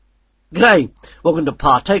G'day, welcome to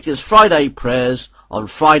Partakers Friday Prayers on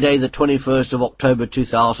Friday the 21st of October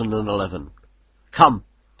 2011. Come,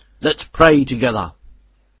 let's pray together.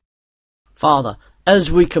 Father,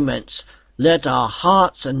 as we commence, let our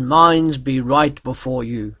hearts and minds be right before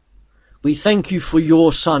you. We thank you for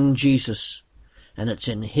your Son, Jesus, and it's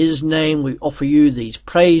in his name we offer you these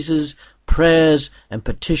praises, prayers and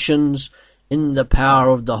petitions in the power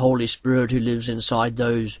of the Holy Spirit who lives inside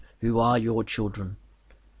those who are your children.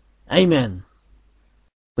 Amen.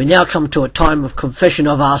 We now come to a time of confession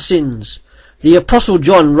of our sins. The Apostle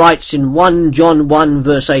John writes in 1 John 1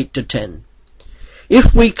 verse 8 to 10,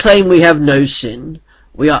 "If we claim we have no sin,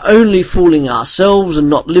 we are only fooling ourselves and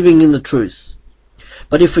not living in the truth.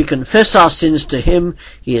 But if we confess our sins to him,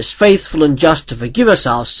 he is faithful and just to forgive us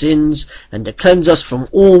our sins and to cleanse us from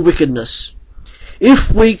all wickedness. If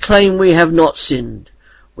we claim we have not sinned,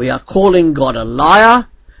 we are calling God a liar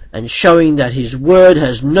and showing that his word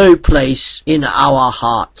has no place in our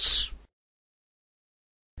hearts."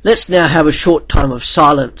 Let's now have a short time of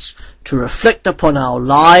silence to reflect upon our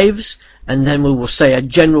lives, and then we will say a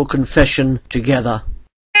general confession together.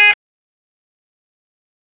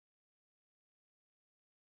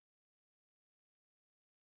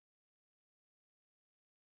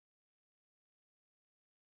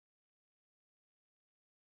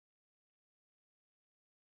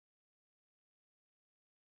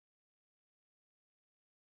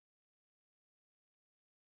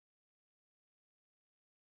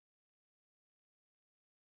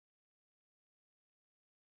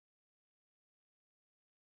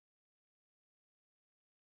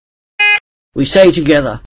 We say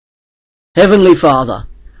together, Heavenly Father,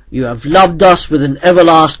 you have loved us with an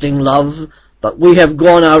everlasting love, but we have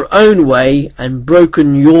gone our own way and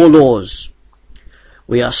broken your laws.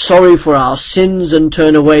 We are sorry for our sins and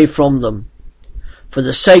turn away from them. For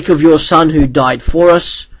the sake of your Son who died for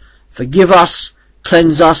us, forgive us,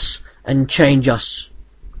 cleanse us, and change us.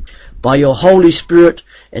 By your Holy Spirit,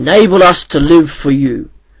 enable us to live for you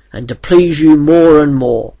and to please you more and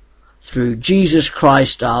more. Through Jesus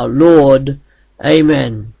Christ our Lord.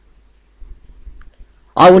 Amen.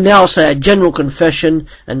 I will now say a general confession,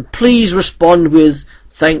 and please respond with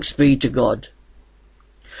thanks be to God.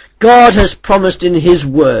 God has promised in his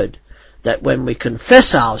word that when we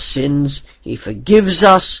confess our sins, he forgives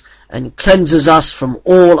us and cleanses us from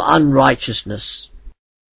all unrighteousness.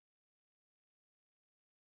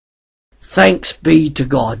 Thanks be to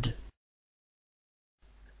God.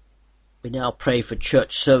 We now pray for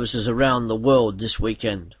church services around the world this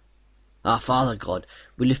weekend. Our Father God,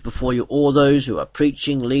 we lift before you all those who are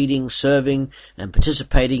preaching, leading, serving and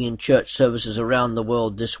participating in church services around the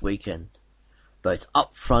world this weekend, both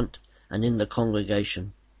up front and in the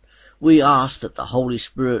congregation. We ask that the Holy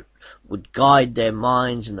Spirit would guide their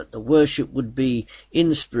minds and that the worship would be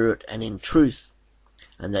in spirit and in truth,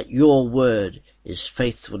 and that your word is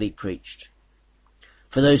faithfully preached.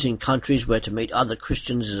 For those in countries where to meet other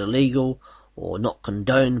Christians is illegal or not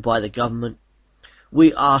condoned by the government,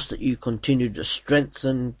 we ask that you continue to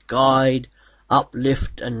strengthen, guide,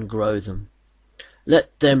 uplift and grow them.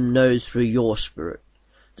 Let them know through your Spirit,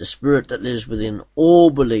 the Spirit that lives within all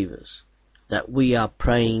believers, that we are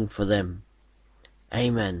praying for them.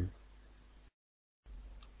 Amen.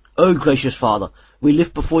 O gracious Father, we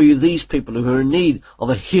lift before you these people who are in need of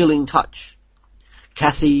a healing touch.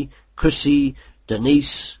 Kathy, Chrissy,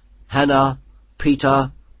 Denise, Hannah,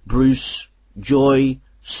 Peter, Bruce, Joy,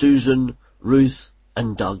 Susan, Ruth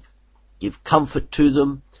and Doug. Give comfort to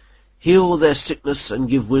them, heal their sickness and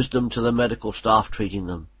give wisdom to the medical staff treating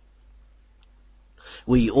them.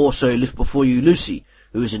 We also lift before you Lucy,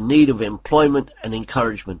 who is in need of employment and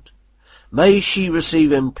encouragement. May she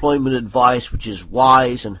receive employment advice which is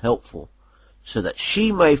wise and helpful, so that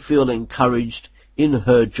she may feel encouraged in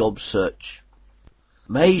her job search.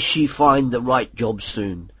 May she find the right job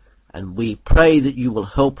soon, and we pray that you will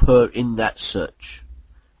help her in that search.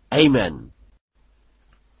 Amen.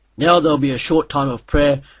 Now there'll be a short time of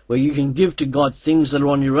prayer where you can give to God things that are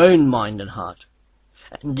on your own mind and heart.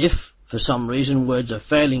 And if, for some reason, words are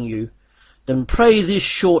failing you, then pray this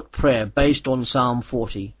short prayer based on Psalm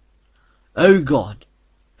 40. O God,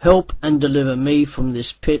 help and deliver me from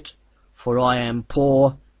this pit, for I am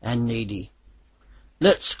poor and needy.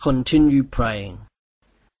 Let's continue praying.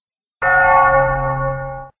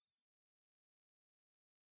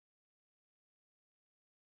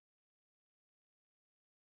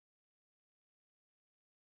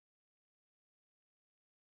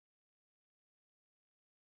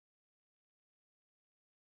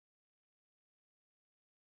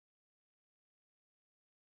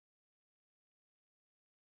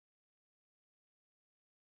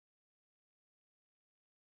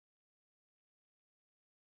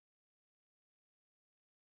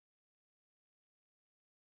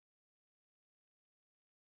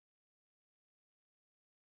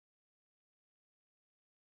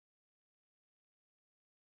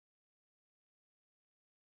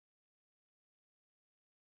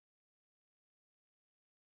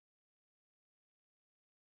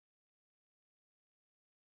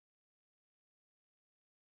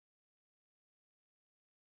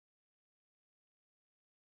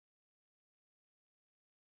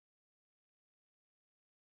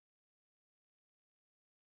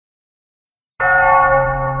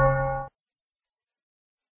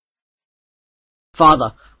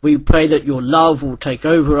 Father, we pray that your love will take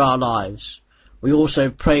over our lives. We also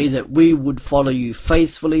pray that we would follow you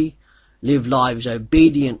faithfully, live lives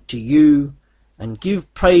obedient to you, and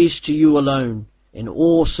give praise to you alone in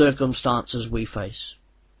all circumstances we face.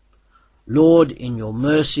 Lord, in your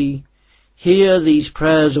mercy, hear these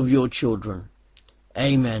prayers of your children.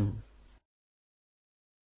 Amen.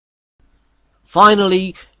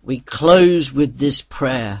 Finally, we close with this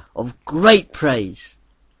prayer of great praise.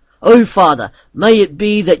 O Father, may it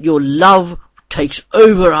be that your love takes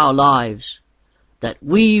over our lives, that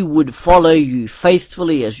we would follow you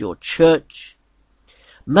faithfully as your church.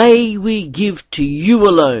 May we give to you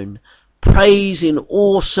alone praise in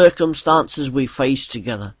all circumstances we face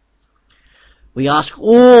together. We ask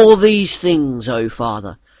all these things, O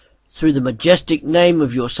Father, through the majestic name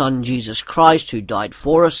of your Son Jesus Christ, who died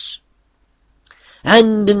for us,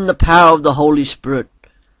 and in the power of the Holy Spirit,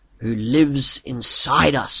 who lives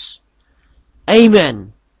inside us.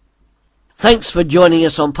 Amen. Thanks for joining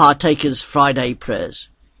us on Partakers Friday Prayers.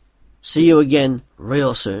 See you again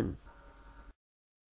real soon.